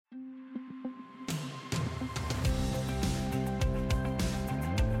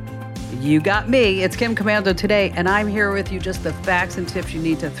You got me. It's Kim Commando today, and I'm here with you just the facts and tips you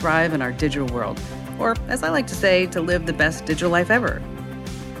need to thrive in our digital world. Or, as I like to say, to live the best digital life ever.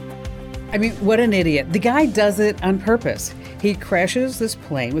 I mean, what an idiot. The guy does it on purpose. He crashes this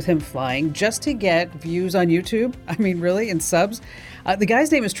plane with him flying just to get views on YouTube. I mean, really? And subs? The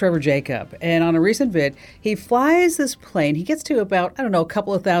guy's name is Trevor Jacob, and on a recent vid, he flies this plane. He gets to about, a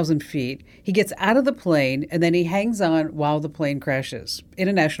couple of thousand feet. He gets out of the plane, and then he hangs on while the plane crashes in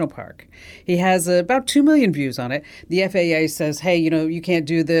a national park. He has about 2 million views on it. The FAA says, hey, you can't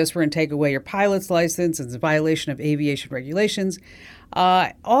do this. We're going to take away your pilot's license. It's a violation of aviation regulations.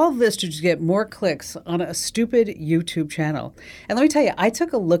 All this to just get more clicks on a stupid YouTube channel. And let me tell you, I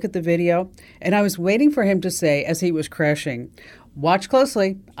took a look at the video, and I was waiting for him to say, as he was crashing, watch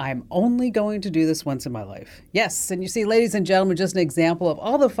closely. I'm only going to do this once in my life. Yes, and you see, ladies and gentlemen, just an example of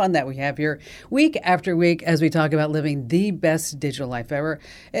all the fun that we have here week after week as we talk about living the best digital life ever.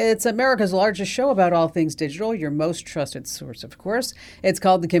 It's America's largest show about all things digital, your most trusted source, of course. It's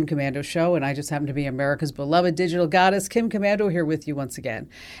called The Kim Commando Show, and I just happen to be America's beloved digital goddess, Kim Commando, here with you once again.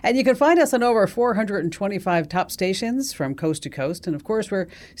 And you can find us on over 425 top stations from coast to coast. And of course, we're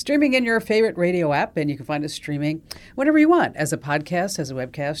streaming in your favorite radio app, and you can find us streaming whenever you want as a podcast, as a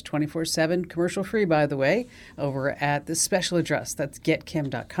webcast, 24/7, commercial free, by the way, over at this special address. That's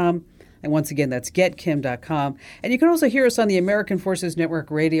getkim.com. And once again, that's getkim.com. And you can also hear us on the American Forces Network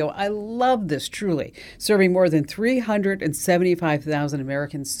Radio. I love this, truly. Serving more than 375,000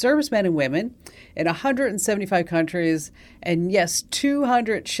 American servicemen and women in 175 countries. And yes,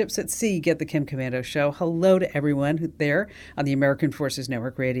 200 ships at sea get the Kim Commando Show. Hello to everyone there on the American Forces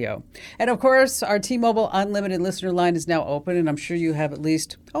Network Radio. And of course, our T-Mobile Unlimited listener line is now open. And I'm sure you have at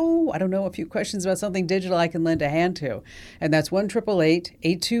least, a few questions about something digital I can lend a hand to. And that's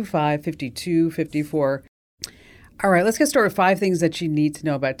 1-888-825-5254. All right, let's get started with 5 things that you need to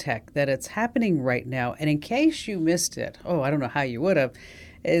know about tech, that it's happening right now. And in case you missed it, I don't know how you would have,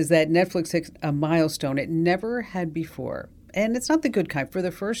 is that Netflix hit a milestone it never had before. And it's not the good kind. For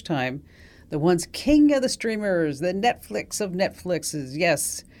the first time, the once king of the streamers, the Netflix of Netflixes,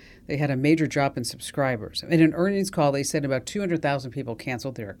 yes, they had a major drop in subscribers. In an earnings call, they said about 200,000 people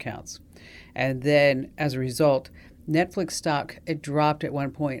canceled their accounts. And then, as a result, Netflix stock, it dropped at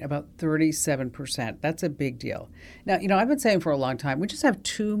one point about 37%. That's a big deal. Now, I've been saying for a long time, we just have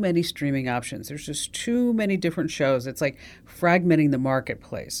too many streaming options. There's just too many different shows. It's like fragmenting the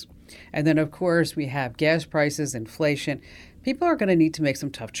marketplace. And then, of course, we have gas prices, inflation. People are going to need to make some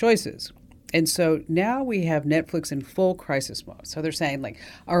tough choices. And so now we have Netflix in full crisis mode. So they're saying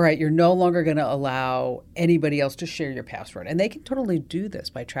all right, you're no longer going to allow anybody else to share your password. And they can totally do this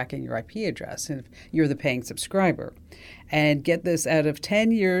by tracking your IP address if you're the paying subscriber. And get this, out of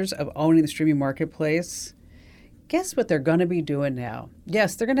 10 years of owning the streaming marketplace, guess what they're going to be doing now?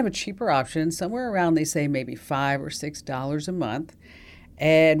 Yes, they're going to have a cheaper option, somewhere around, they say, maybe $5 or $6 a month.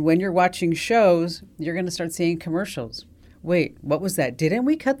 And when you're watching shows, you're going to start seeing commercials. Wait, what was that? Didn't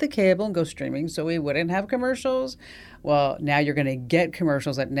we cut the cable and go streaming so we wouldn't have commercials? Well, now you're going to get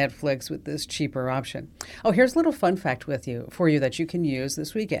commercials at Netflix with this cheaper option. Here's a little fun fact for you that you can use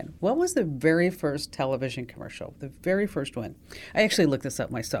this weekend. What was the very first television commercial? The very first one. I actually looked this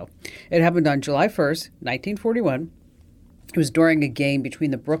up myself. It happened on July 1st, 1941. It was during a game between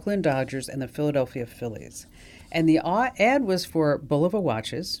the Brooklyn Dodgers and the Philadelphia Phillies. And the ad was for Bulova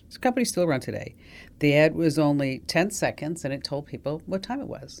watches. This company's still around today. The ad was only 10 seconds, and it told people what time it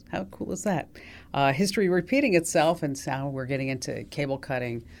was. How cool is that? History repeating itself, and now we're getting into cable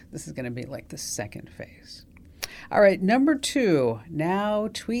cutting. This is going to be like the second phase. All right, number 2, now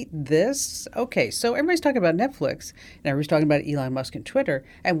tweet this. Okay, so everybody's talking about Netflix, and everybody's talking about Elon Musk and Twitter,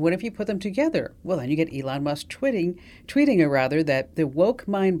 and what if you put them together? Well, then you get Elon Musk tweeting that the woke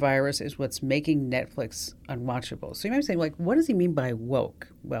mind virus is what's making Netflix unwatchable. So you might be saying, what does he mean by woke?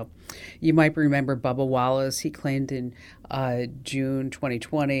 Well, you might remember Bubba Wallace. He claimed in June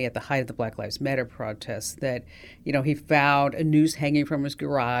 2020, at the height of the Black Lives Matter protests, that, he found a noose hanging from his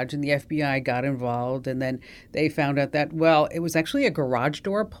garage, and the FBI got involved, and then they found out that, it was actually a garage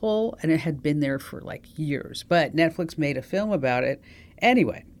door pull, and it had been there for years. But Netflix made a film about it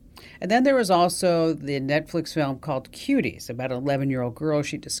anyway. And then there was also the Netflix film called Cuties, about an 11-year-old girl.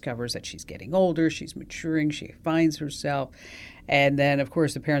 She discovers that she's getting older, she's maturing, she finds herself. And then, of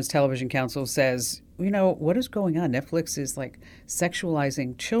course, the Parents Television Council says, what is going on? Netflix is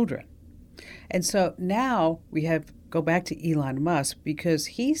sexualizing children. And so now we go back to Elon Musk, because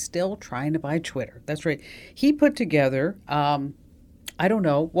he's still trying to buy Twitter. That's right. He put together, I don't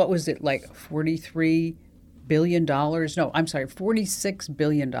know, what was it, $43 billion. No, I'm sorry, $46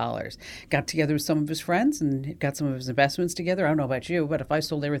 billion. Got together with some of his friends and got some of his investments together. I don't know about you, but if I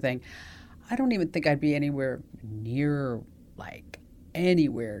sold everything, I don't even think I'd be anywhere near like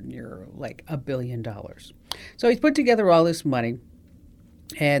 $1 billion. So he's put together all this money.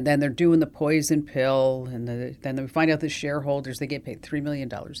 And then they're doing the poison pill, and then we find out the shareholders, they get paid $3 million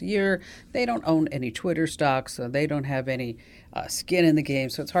a year. They don't own any Twitter stocks, so they don't have any skin in the game.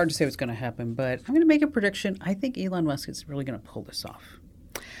 So it's hard to say what's going to happen. But I'm going to make a prediction. I think Elon Musk is really going to pull this off.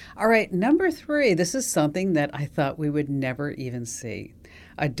 All right, number 3. This is something that I thought we would never even see.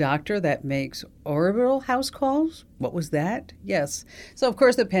 A doctor that makes orbital house calls? What was that? Yes. So, of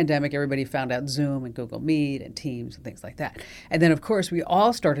course, the pandemic, everybody found out Zoom and Google Meet and Teams and things like that. And then, of course, we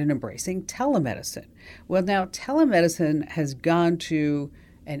all started embracing telemedicine. Well, now telemedicine has gone to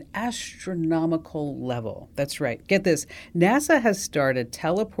an astronomical level. That's right. Get this. NASA has started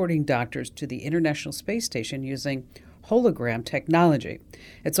teleporting doctors to the International Space Station using hologram technology.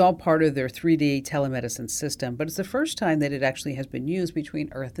 It's all part of their 3D telemedicine system, but it's the first time that it actually has been used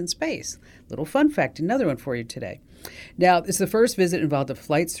between Earth and space. Little fun fact, another one for you today. Now, it's the first visit involved a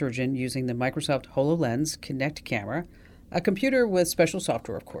flight surgeon using the Microsoft HoloLens Kinect camera, a computer with special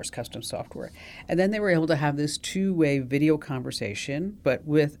software, of course, custom software. And then they were able to have this two-way video conversation, but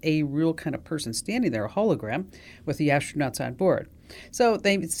with a real kind of person standing there, a hologram, with the astronauts on board. So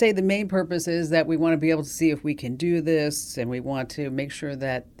they say the main purpose is that we want to be able to see if we can do this, and we want to make sure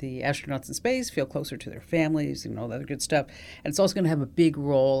that the astronauts in space feel closer to their families and all that other good stuff. And it's also going to have a big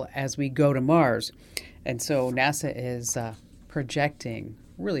role as we go to Mars. And so NASA is projecting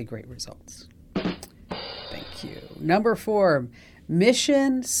really great results. Thank you. Number 4,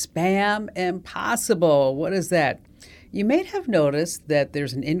 Mission Spam Impossible. What is that? You may have noticed that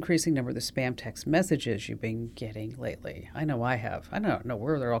there's an increasing number of the spam text messages you've been getting lately. I know I have. I don't know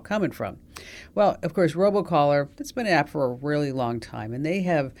where they're all coming from. Well, of course, Robocaller, it's been an app for a really long time, and they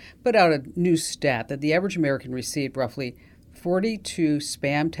have put out a new stat that the average American received roughly 42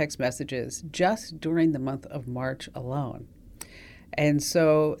 spam text messages just during the month of March alone. And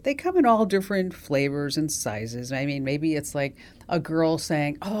so they come in all different flavors and sizes. I mean, maybe it's like a girl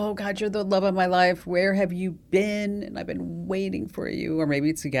saying, "Oh, God, you're the love of my life. Where have you been? And I've been waiting for you." Or maybe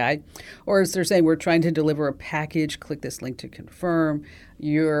it's a guy. Or as they're saying, "We're trying to deliver a package. Click this link to confirm.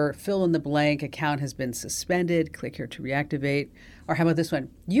 Your fill-in-the-blank account has been suspended. Click here to reactivate." Or how about this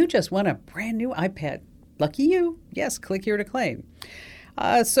one? "You just won a brand new iPad. Lucky you. Yes, click here to claim."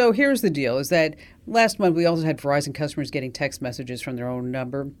 So here's the deal, is that last month we also had Verizon customers getting text messages from their own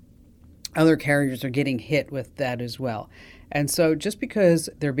number. Other carriers are getting hit with that as well. And so just because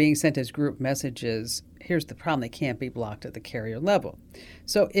they're being sent as group messages, here's the problem: they can't be blocked at the carrier level.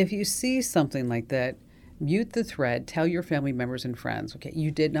 So if you see something like that, mute the thread, tell your family members and friends, okay, you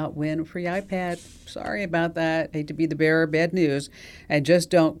did not win a free iPad. Sorry about that. Hate to be the bearer of bad news. And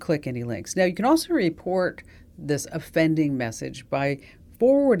just don't click any links. Now, you can also report this offending message by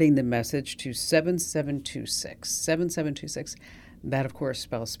forwarding the message to 7726. 7726. That, of course,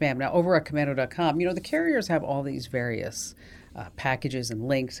 spells spam. Now, over at commando.com, the carriers have all these various packages and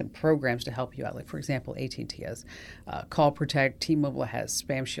links and programs to help you out. Like, for example, AT&T has Call Protect, T-Mobile has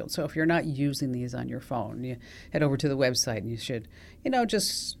Spam Shield. So if you're not using these on your phone, you head over to the website and you should,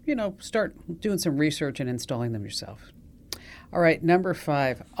 start doing some research and installing them yourself. All right, number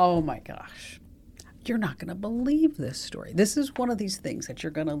 5. Oh, my gosh. You're not going to believe this story. This is one of these things that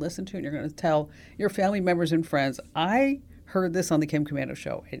you're going to listen to and you're going to tell your family members and friends. I heard this on the Kim Commando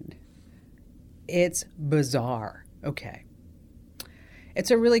Show, and it's bizarre. Okay.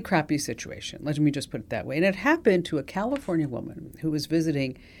 It's a really crappy situation. Let me just put it that way. And it happened to a California woman who was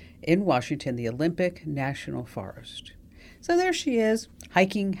visiting in Washington the Olympic National Forest. So there she is,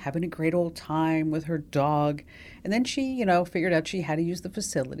 hiking, having a great old time with her dog. And then she, figured out she had to use the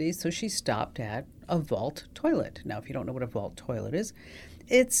facilities, so she stopped at a vault toilet. Now, if you don't know what a vault toilet is,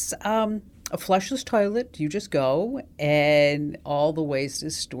 it's a flushless toilet. You just go, and all the waste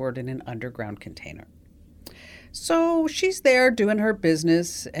is stored in an underground container. So she's there doing her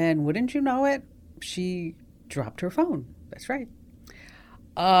business, and wouldn't you know it, she dropped her phone. That's right.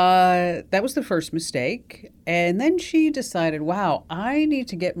 That was the first mistake. And then she decided, wow, I need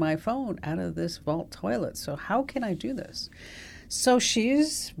to get my phone out of this vault toilet. So how can I do this? So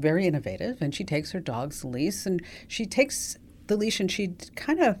she's very innovative, and she takes her dog's leash, and she takes the leash and she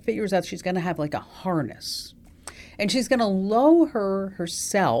kind of figures out she's going to have like a harness. And she's going to lower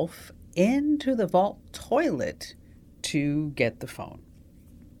herself into the vault toilet to get the phone.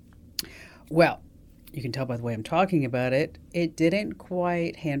 Well, you can tell by the way I'm talking about it, it didn't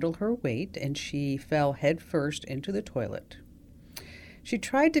quite handle her weight, and she fell headfirst into the toilet. She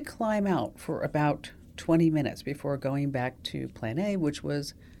tried to climb out for about 20 minutes before going back to plan A, which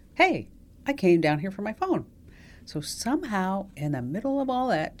was, hey, I came down here for my phone. So somehow, in the middle of all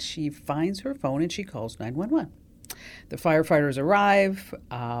that, she finds her phone and she calls 911. The firefighters arrive,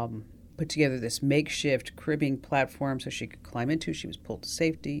 put together this makeshift cribbing platform so she could climb into. She was pulled to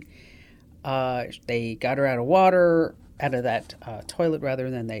safety. They got her out of that toilet rather,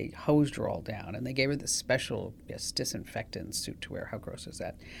 and then they hosed her all down. And they gave her this special disinfectant suit to wear. How gross is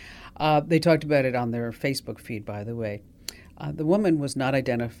that? They talked about it on their Facebook feed, by the way. The woman was not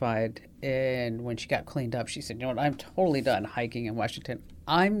identified, and when she got cleaned up, she said, you know what, I'm totally done hiking in Washington.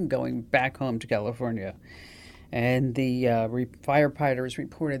 I'm going back home to California. And the firefighters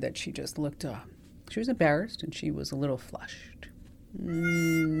reported that she just looked, she was embarrassed and she was a little flushed.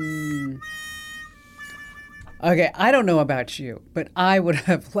 Okay, I don't know about you, but I would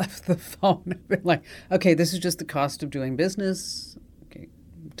have left the phone and been like, okay, this is just the cost of doing business. Okay,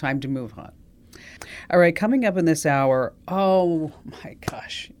 time to move on. All right, coming up in this hour, oh my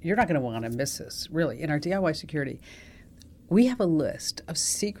gosh, you're not going to want to miss this, really. In our DIY security, we have a list of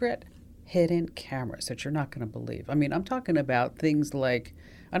secret hidden cameras that you're not going to believe. I mean, I'm talking about things like,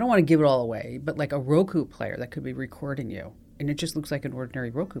 I don't want to give it all away, but like a Roku player that could be recording you. And it just looks like an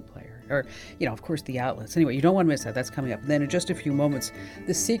ordinary Roku player. Or, of course, the outlets. Anyway, you don't want to miss that. That's coming up. And then in just a few moments,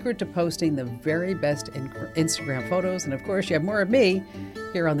 the secret to posting the very best Instagram photos. And, of course, you have more of me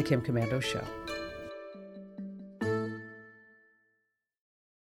here on The Kim Komando Show.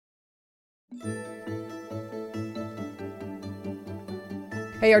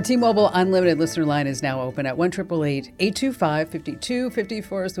 Hey, our T-Mobile Unlimited listener line is now open at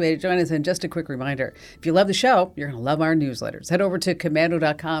 1-888-825-5254 is the way to join us. And just a quick reminder, if you love the show, you're going to love our newsletters. Head over to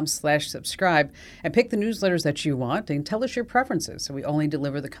komando.com/subscribe and pick the newsletters that you want and tell us your preferences so we only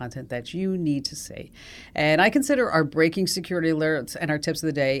deliver the content that you need to see. And I consider our breaking security alerts and our tips of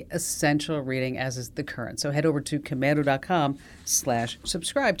the day essential reading, as is the current. So head over to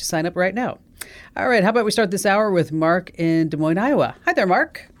komando.com/subscribe to sign up right now. All right, how about we start this hour with Mark in Des Moines, Iowa. Hi there,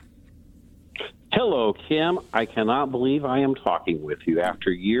 Mark. Hello, Kim. I cannot believe I am talking with you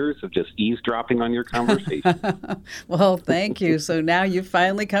after years of just eavesdropping on your conversation. Well, thank you. So now you've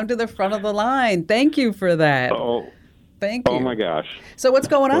finally come to the front of the line. Thank you for that. Thank you. Oh, my gosh. So what's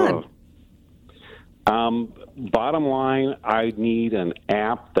going on? Bottom line, I need an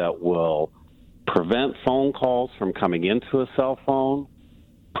app that will prevent phone calls from coming into a cell phone,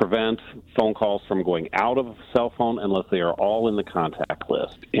 prevent phone calls from going out of a cell phone unless they are all in the contact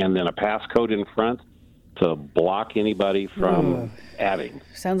list, and then a passcode in front to block anybody from adding.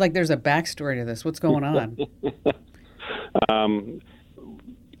 Sounds like there's a backstory to this. What's going on?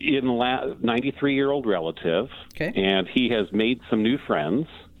 93-year-old relative, okay, and he has made some new friends,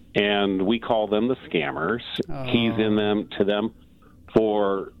 and we call them the scammers. He's in them to them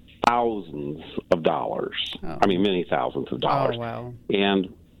for thousands of dollars. I mean, many thousands of dollars. Oh, wow.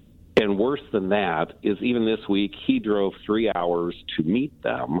 And worse than that is, even this week, he drove 3 hours to meet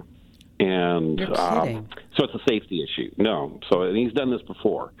them. And You're kidding. So it's a safety issue. No. And he's done this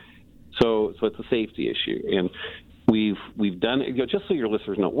before. So it's a safety issue. And we've done it, just so your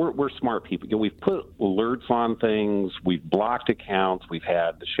listeners know, we're smart people. We've put alerts on things. We've blocked accounts. We've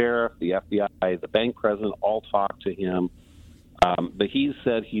had the sheriff, the FBI, the bank president all talk to him. But he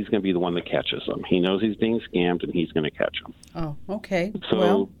said he's going to be the one that catches them. He knows he's being scammed, and he's going to catch them. Oh, okay.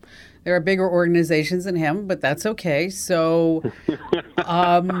 So, there are bigger organizations than him, but that's okay. So,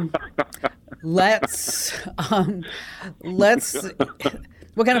 let's.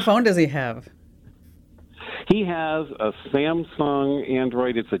 What kind of phone does he have? He has a Samsung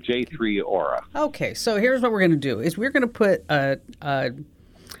Android. It's a J3 Aura. Okay, so here's what we're going to do: is we're going to put a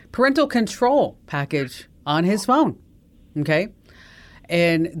parental control package on his phone. Okay,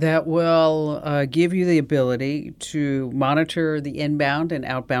 and that will give you the ability to monitor the inbound and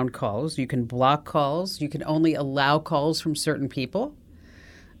outbound calls. You can block calls. You can only allow calls from certain people.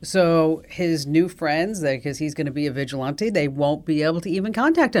 So his new friends, because he's going to be a vigilante, they won't be able to even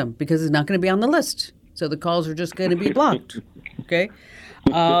contact him because it's not going to be on the list. So the calls are just going to be blocked. Okay,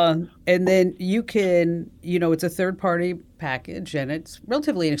 and then you can, it's a third-party package, and it's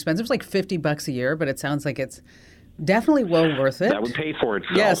relatively inexpensive. It's like $50 a year, but it sounds like it's definitely well worth it. That would pay for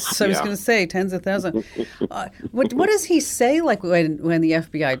itself. Yes, I was going to say tens of thousands. What does he say? Like when the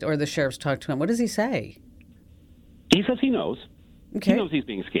FBI or the sheriffs talk to him, what does he say? He says he knows. Okay. He knows he's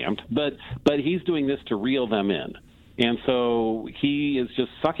being scammed, but he's doing this to reel them in, and so he is just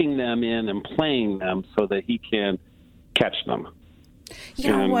sucking them in and playing them so that he can catch them.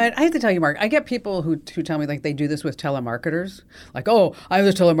 You know what? I have to tell you, Mark, I get people who tell me like they do this with telemarketers. Like, oh, I have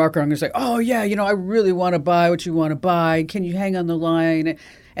this telemarketer. I'm going to say, oh, yeah, I really want to buy what you want to buy. Can you hang on the line?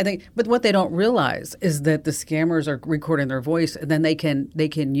 But what they don't realize is that the scammers are recording their voice, and then they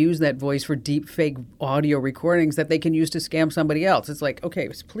can use that voice for deep fake audio recordings that they can use to scam somebody else. It's like, okay,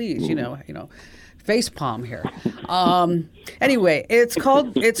 please, face palm here. Anyway, it's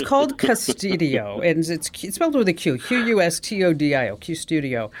called Custodio, and it's spelled with a Q, Qustodio,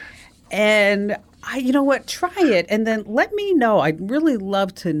 Custodio, and you know what? Try it, and then let me know. I'd really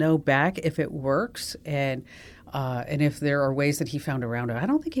love to know back if it works, and if there are ways that he found around it. I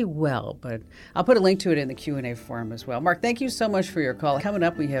don't think he will, but I'll put a link to it in the Q&A forum as well. Mark, thank you so much for your call. Coming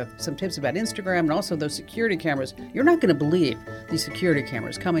up, we have some tips about Instagram and also those security cameras. You're not going to believe these security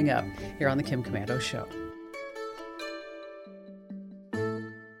cameras coming up here on the Kim Komando Show.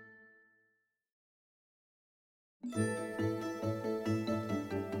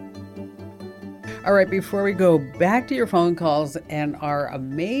 All right, before we go back to your phone calls and our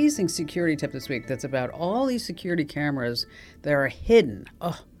amazing security tip this week that's about all these security cameras that are hidden.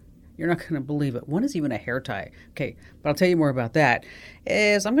 Oh, you're not going to believe it. One is even a hair tie. Okay, but I'll tell you more about that.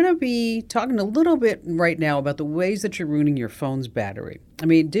 I'm going to be talking a little bit right now about the ways that you're ruining your phone's battery. I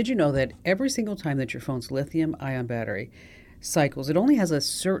mean, did you know that every single time that your phone's lithium-ion battery cycles, it only has a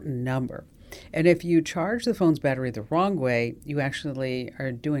certain number? And if you charge the phone's battery the wrong way, you actually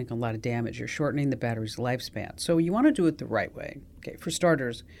are doing a lot of damage. You're shortening the battery's lifespan. So you want to do it the right way. Okay, for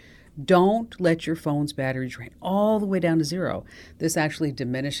starters, don't let your phone's battery drain all the way down to zero. This actually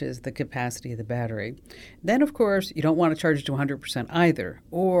diminishes the capacity of the battery. Then, of course, you don't want to charge it to 100% either.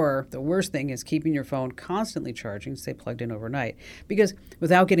 Or the worst thing is keeping your phone constantly charging, stay plugged in overnight. Because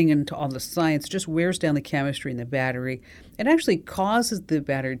without getting into all the science, just wears down the chemistry in the battery. It actually causes the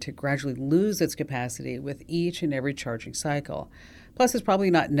battery to gradually lose its capacity with each and every charging cycle. Plus, it's probably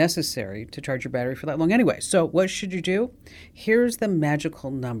not necessary to charge your battery for that long anyway. So what should you do? Here's the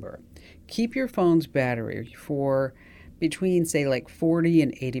magical number. Keep your phone's battery for between, say, like 40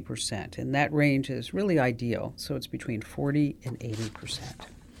 and 80%. And that range is really ideal. So it's between 40 and 80%.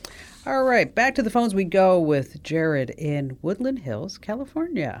 All right, back to the phones we go with Jared in Woodland Hills,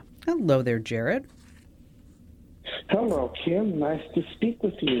 California. Hello there, Jared. Hello, Kim. Nice to speak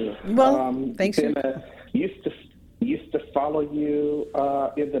with you. Well, thanks. Used to follow you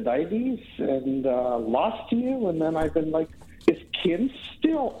in the 90s and lost you, and then I've been like, is Kim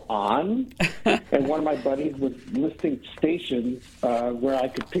still on? And one of my buddies was listing stations where I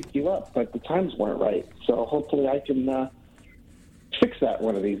could pick you up, but the times weren't right. So hopefully I can fix that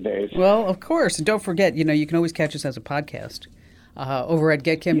one of these days. Well, of course. And don't forget, you can always catch us as a podcast over at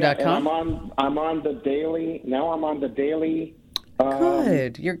getkim.com. Yeah, and I'm on the daily. Now I'm on the daily.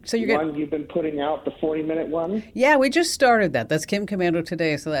 Good. You're one you've been putting out, the 40-minute one? Yeah, we just started that. That's Kim Komando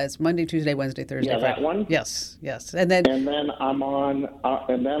Today. So that's Monday, Tuesday, Wednesday, Thursday, Friday. Friday. That one? Yes. And then I'm on,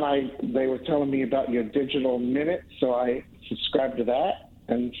 they were telling me about your digital minute, so I subscribed to that.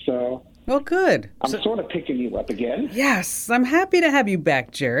 And so. Well, good. I'm sort of picking you up again. Yes. I'm happy to have you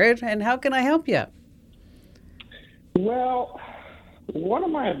back, Jared. And how can I help you? Well, one of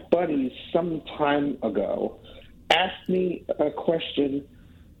my buddies some time ago asked me a question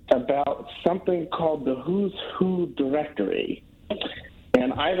about something called the Who's Who directory.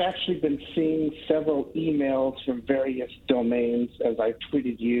 And I've actually been seeing several emails from various domains, as I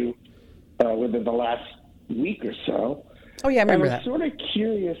tweeted you within the last week or so. Oh, yeah, I remember that. I'm sort of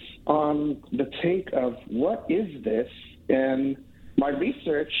curious on the take of what is this, and my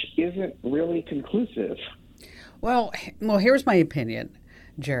research isn't really conclusive. Well, here's my opinion,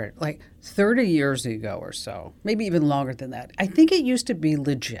 Jared. Like 30 years ago or so, maybe even longer than that, I think it used to be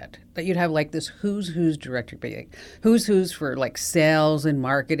legit that you'd have like this who's directory, who's for like sales and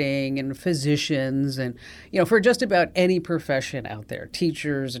marketing and physicians and, for just about any profession out there,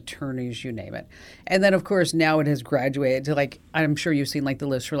 teachers, attorneys, you name it. And then, of course, now it has graduated to like, I'm sure you've seen like the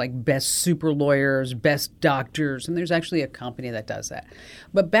list for like best super lawyers, best doctors, and there's actually a company that does that.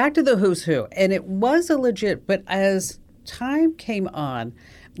 But back to the who's who, and it was a legit, but as time came on,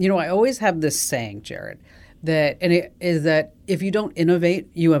 I always have this saying, Jared, that if you don't innovate,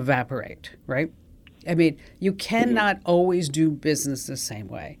 you evaporate, right? I mean, you cannot always do business the same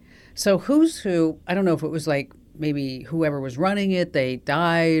way. So who's who, I don't know if it was like maybe whoever was running it, they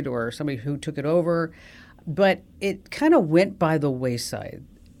died, or somebody who took it over, but it kind of went by the wayside.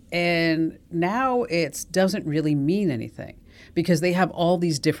 And now it doesn't really mean anything because they have all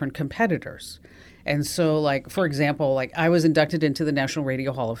these different competitors. And so, like, for example, like I was inducted into the National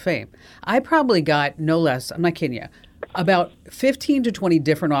Radio Hall of Fame. I probably got no less, I'm not kidding you, about 15 to 20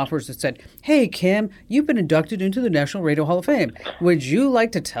 different offers that said, hey, Kim, you've been inducted into the National Radio Hall of Fame. Would you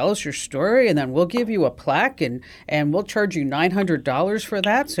like to tell us your story? And then we'll give you a plaque and we'll charge you $900 for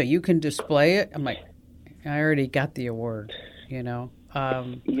that so you can display it. I'm like, I already got the award,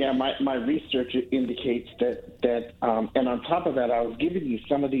 Yeah, my research indicates that, and on top of that, I was giving you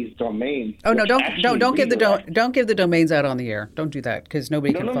some of these domains. Oh no! Don't give the domains out on the air. Don't do that because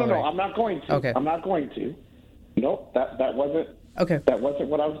nobody can follow. No. I'm not going to. Okay. I'm not going to. Nope. That wasn't. Okay. That wasn't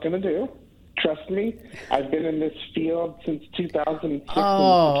what I was going to do. Trust me, I've been in this field since 2006 in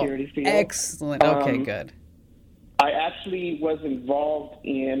the security field. Excellent. Okay, good. I actually was involved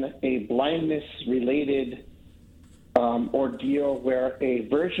in a blindness-related ordeal where a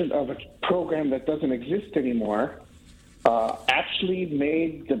version of a program that doesn't exist anymore actually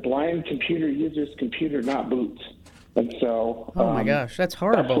made the blind computer user's computer not boot. And so, oh my gosh, that's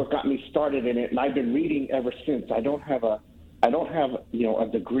horrible. That's what got me started in it, and I've been reading ever since. I don't have a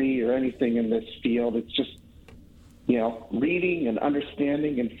degree or anything in this field. It's just reading and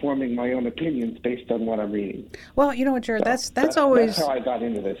understanding and forming my own opinions based on what I'm reading. Well, you know what, Jared, that's always... That's how I got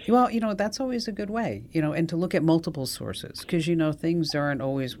into this. Well, that's always a good way, and to look at multiple sources, because, things aren't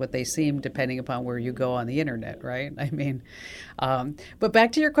always what they seem depending upon where you go on the internet, right? I mean, but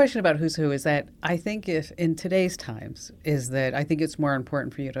back to your question about who's who, is that I think if in today's times, is that I think it's more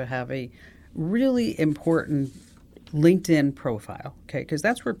important for you to have a really important LinkedIn profile, okay? Because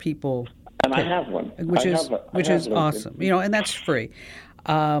that's where people... And I have one. Which is awesome. And that's free.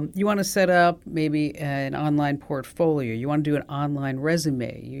 You want to set up maybe an online portfolio. You want to do an online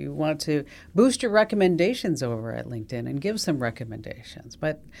resume. You want to boost your recommendations over at LinkedIn and give some recommendations.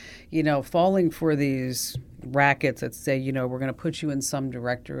 But, falling for these rackets that say, we're going to put you in some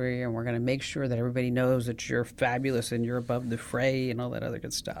directory and we're going to make sure that everybody knows that you're fabulous and you're above the fray and all that other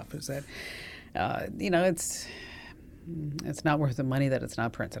good stuff, is that, it's not worth the money that it's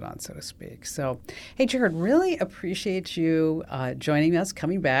not printed on, so to speak. So, hey, Jared, really appreciate you joining us,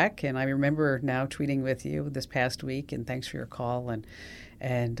 coming back. And I remember now tweeting with you this past week, and thanks for your call. And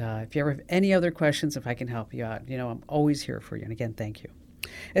if you ever have any other questions, if I can help you out, I'm always here for you. And again, thank you.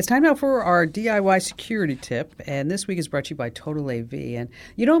 It's time now for our DIY security tip, and this week is brought to you by Total AV. And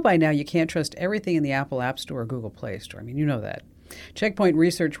by now you can't trust everything in the Apple App Store or Google Play Store. I mean, you know that. Checkpoint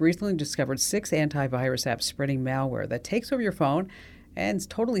Research recently discovered 6 antivirus apps spreading malware that takes over your phone and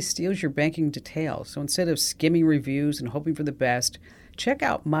totally steals your banking details. So instead of skimming reviews and hoping for the best, check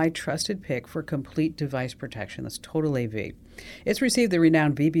out my trusted pick for complete device protection. That's Total AV. It's received the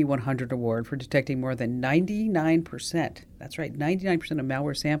renowned VB100 award for detecting more than 99%. That's right, 99% of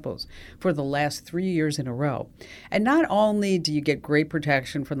malware samples for the last 3 years in a row. And not only do you get great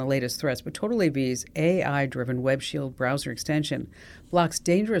protection from the latest threats, but Total AV's AI-driven Web Shield browser extension blocks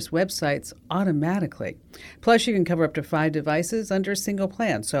dangerous websites automatically. Plus, you can cover up to 5 devices under a single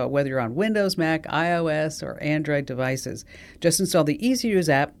plan. So whether you're on Windows, Mac, iOS, or Android devices, just install the easy-to-use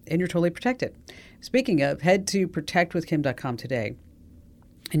app and you're totally protected. Speaking of, head to protectwithkim.com today,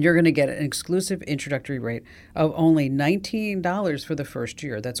 and you're going to get an exclusive introductory rate of only $19 for the first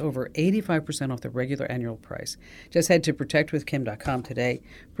year. That's over 85% off the regular annual price. Just head to protectwithkim.com today,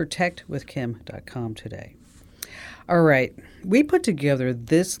 protectwithkim.com today. All right, we put together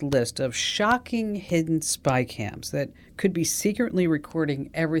this list of shocking hidden spy cams that could be secretly recording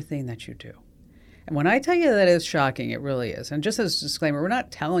everything that you do. And when I tell you that it's shocking, it really is. And just as a disclaimer, we're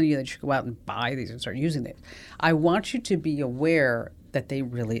not telling you that you should go out and buy these and start using them. I want you to be aware that they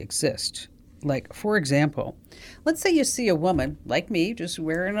really exist. Like, for example, let's say you see a woman like me just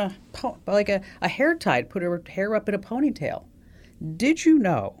wearing a hair tie, put her hair up in a ponytail. Did you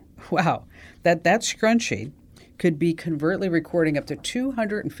know, that scrunchie could be covertly recording up to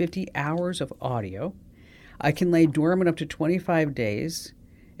 250 hours of audio. I can lay dormant up to 25 days.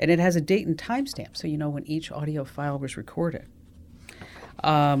 And it has a date and timestamp, so you know when each audio file was recorded.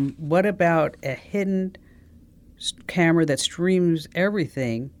 What about a hidden camera that streams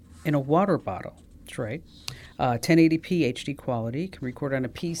everything in a water bottle? That's right. 1080p HD quality, can record on a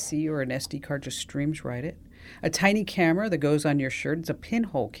PC or an SD card, just streams right it. A tiny camera that goes on your shirt. It's a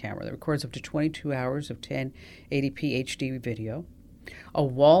pinhole camera that records up to 22 hours of 1080p HD video. A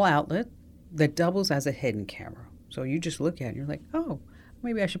wall outlet that doubles as a hidden camera. So you just look at it and you're like, oh,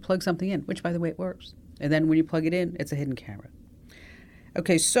 maybe I should plug something in, which, by the way, it works. And then when you plug it in, it's a hidden camera.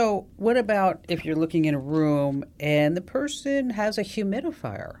 Okay, so what about if you're looking in a room and the person has a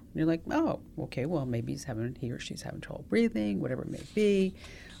humidifier? You're like, oh, okay, well, maybe he or she's having trouble breathing, whatever it may be.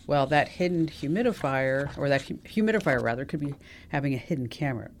 Well, that hidden humidifier, or that humidifier rather, could be having a hidden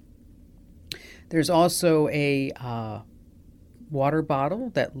camera. There's also a water bottle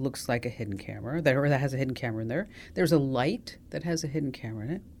that looks like a hidden camera, that has a hidden camera in there. There's a light that has a hidden camera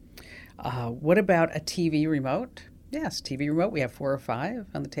in it. What about a TV remote? Yes, TV remote. We have 4 or 5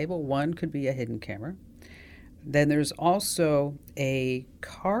 on the table. One could be a hidden camera. Then there's also a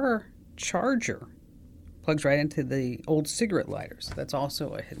car charger Plugs right into the old cigarette lighters. That's also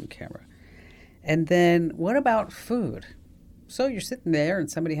a hidden camera. And then what about food? So you're sitting there and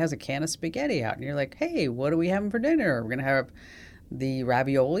somebody has a can of spaghetti out and you're like, hey, what are we having for dinner? We're going to have the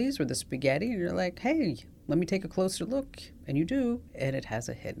raviolis or the spaghetti. And you're like, hey, let me take a closer look. And you do, and it has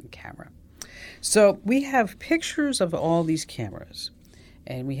a hidden camera. So we have pictures of all these cameras.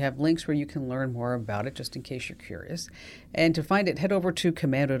 And we have links where you can learn more about it, just in case you're curious. And to find it, head over to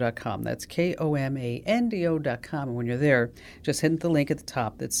komando.com. That's KOMANDO.com. And when you're there, just hit the link at the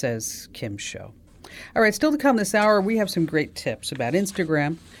top that says Kim Show. All right, still to come this hour, we have some great tips about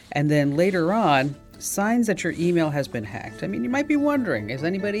Instagram. And then later on, signs that your email has been hacked. I mean, you might be wondering, is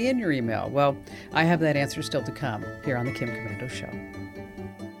anybody in your email? Well, I have that answer still to come here on the Kim Komando Show.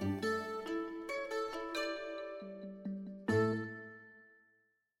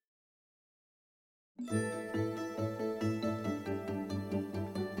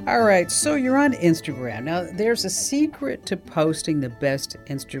 All right, so you're on Instagram. Now, there's a secret to posting the best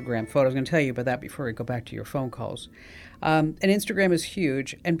Instagram photos. I'm going to tell you about that before we go back to your phone calls. And Instagram is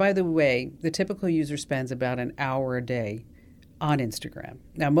huge. And by the way, the typical user spends about an hour a day on Instagram.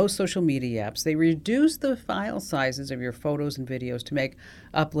 Now, most social media apps, they reduce the file sizes of your photos and videos to make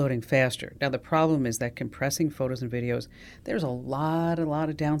uploading faster. Now, the problem is that compressing photos and videos, there's a lot of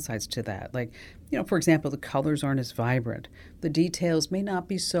downsides to that. Like, for example, the colors aren't as vibrant. The details may not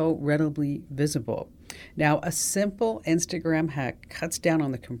be so readily visible. Now, a simple Instagram hack cuts down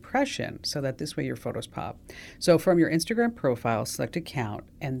on the compression so that this way your photos pop. So from your Instagram profile, select account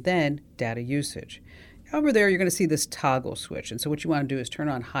and then data usage. Over there, you're going to see this toggle switch. And so what you want to do is turn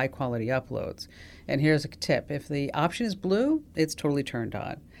on high quality uploads. And here's a tip. If the option is blue, it's totally turned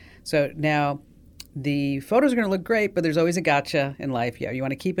on. So now the photos are going to look great, but there's always a gotcha in life. Yeah, you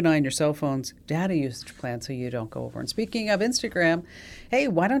want to keep an eye on your cell phone's data usage plan so you don't go over. And speaking of Instagram, hey,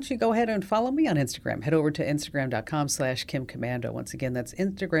 why don't you go ahead and follow me on Instagram? Head over to Instagram.com/KimKomando. Once again, that's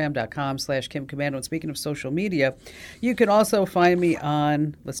Instagram.com/KimKomando. And speaking of social media, you can also find me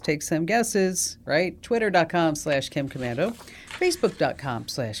on, let's take some guesses, right? Twitter.com/KimKomando,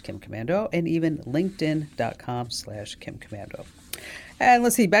 Facebook.com/KimKomando, and even LinkedIn.com/KimKomando. And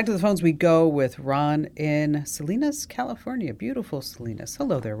let's see, back to the phones we go with Ron in Salinas, California. Beautiful Salinas.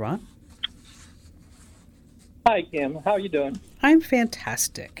 Hello there, Ron. Hi, Kim. How are you doing? I'm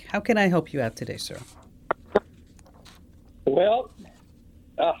fantastic. How can I help you out today, sir? Well,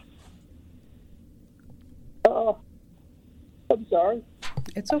 I'm sorry.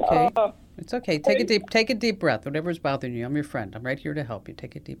 It's okay. It's okay. Take a deep breath. Whatever's bothering you, I'm your friend. I'm right here to help you.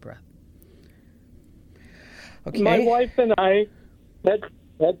 Take a deep breath. Okay. My wife and I had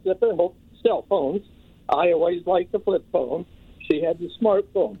different cell phones. I always liked the flip phone. She had the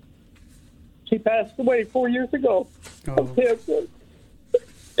smartphone. She passed away 4 years ago of cancer.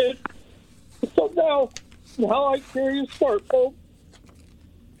 So now I carry a smartphone.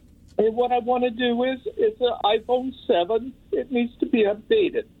 And what I want to do is, it's an iPhone 7. It needs to be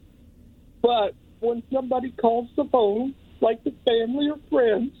updated. But when somebody calls the phone, like the family or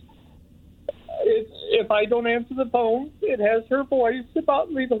friends, if I don't answer the phone, it has her voice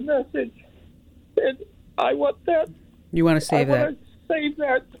about leave a message. And I want that. You want to save that? I want to save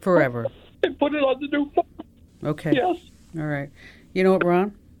that. Forever. And put it on the new phone. Okay. Yes. All right. You know what,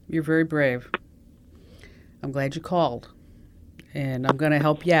 Ron? You're very brave. I'm glad you called. And I'm going to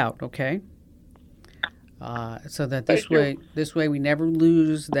help you out, okay? So that this way we never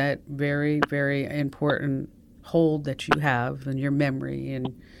lose that very, very important hold that you have in your memory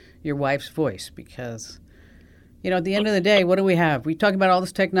and your wife's voice, because, at the end of the day, what do we have? We talk about all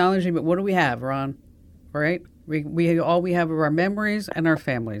this technology, but what do we have, Ron? Right? All we have are our memories and our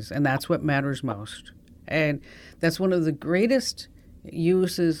families, and that's what matters most. And that's one of the greatest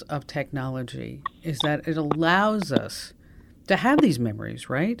uses of technology, is that it allows us to have these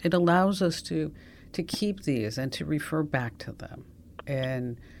memories, right? It allows us to keep these and to refer back to them,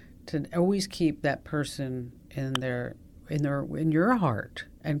 and to always keep that person in your heart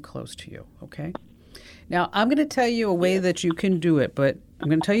and close to you, okay? Now, I'm going to tell you a way that you can do it, but I'm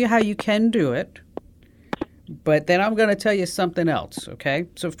going to tell you how you can do it, but then I'm going to tell you something else, okay?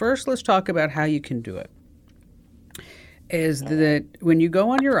 So first, let's talk about how you can do it. Is that when you go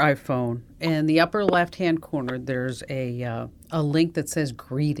on your iPhone, in the upper left-hand corner, there's a link that says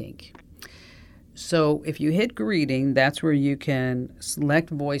greeting. So if you hit greeting, that's where you can select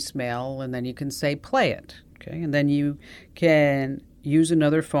voicemail, and then you can say play it. Okay, and then you can use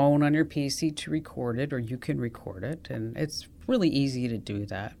another phone on your PC to record it, or you can record it, and it's really easy to do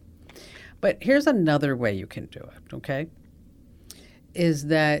that. But here's another way you can do it, okay? is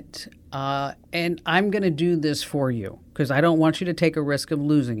that, and I'm going to do this for you because I don't want you to take a risk of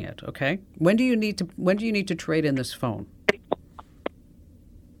losing it. Okay. When do you need to trade in this phone?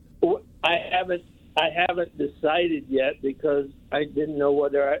 Well, I haven't decided yet because I didn't know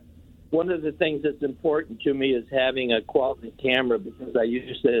whether one of the things that's important to me is having a quality camera because I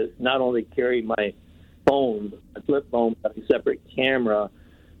used to not only carry my phone, a flip phone, but a separate camera.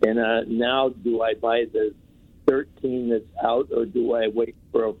 And now do I buy the 13 that's out or do I wait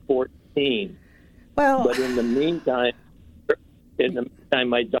for a 14? Well, but in the meantime,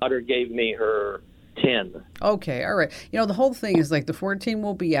 my daughter gave me her 10. Okay, all right. The whole thing is like the 14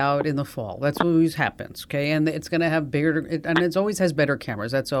 will be out in the fall. That's what always happens, okay? And it's going to have bigger, and it always has better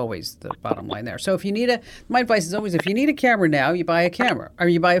cameras. That's always the bottom line there. So if you need my advice is always, if you need a camera now, you buy a camera, or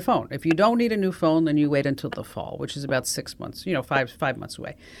you buy a phone. If you don't need a new phone, then you wait until the fall, which is about 6 months, 5 months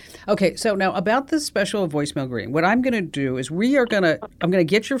away. Okay, so now about this special voicemail greeting, what I'm going to do is I'm going to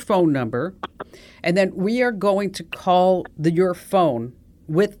get your phone number, and then we are going to call your phone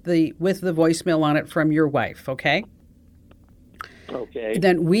with the voicemail on it from your wife, okay? Okay.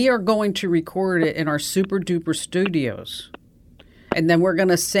 Then we are going to record it in our super duper studios. And then we're going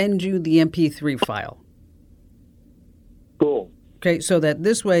to send you the MP3 file. Cool. Okay, so that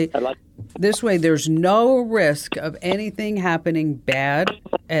this way there's no risk of anything happening bad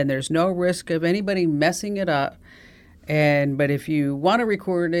and there's no risk of anybody messing it up. But if you want to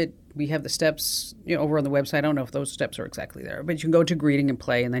record it, we have the steps over on the website. I don't know if those steps are exactly there, but you can go to greeting and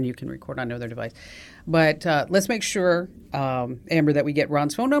play, and then you can record on another device. But let's make sure, Amber, that we get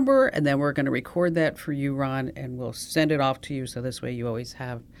Ron's phone number, and then we're going to record that for you, Ron, and we'll send it off to you so this way you always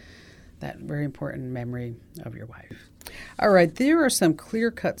have that very important memory of your wife. All right, there are some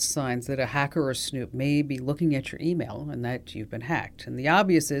clear-cut signs that a hacker or snoop may be looking at your email and that you've been hacked. And the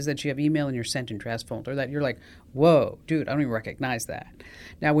obvious is that you have email in your sent and drafts folder that you're like, whoa, dude, I don't even recognize that.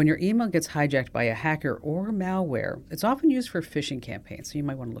 Now, when your email gets hijacked by a hacker or malware, it's often used for phishing campaigns, so you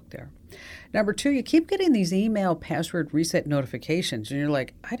might want to look there. Number 2, you keep getting these email password reset notifications, and you're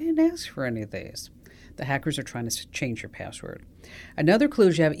like, I didn't ask for any of these. The hackers are trying to change your password. Another clue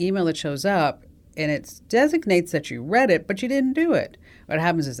is you have email that shows up, and it designates that you read it, but you didn't do it. What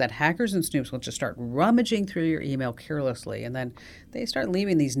happens is that hackers and snoops will just start rummaging through your email carelessly, and then they start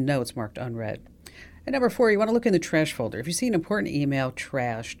leaving these notes marked unread. And number 4, you want to look in the trash folder. If you see an important email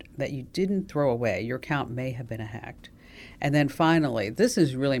trashed that you didn't throw away, your account may have been hacked. And then finally, this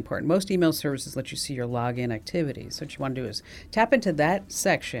is really important. Most email services let you see your login activities. So what you want to do is tap into that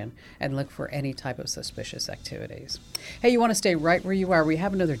section and look for any type of suspicious activities. Hey, you want to stay right where you are. We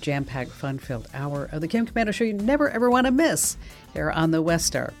have another jam-packed, fun-filled hour of the Kim Komando Show you never, ever want to miss here on the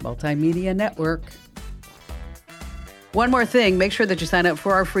Westar Multimedia Network. One more thing, make sure that you sign up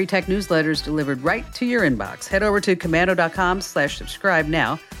for our free tech newsletters delivered right to your inbox. Head over to komando.com/subscribe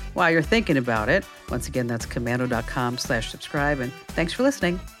now while you're thinking about it. Once again, that's komando.com/subscribe. And thanks for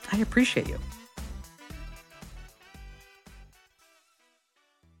listening. I appreciate you.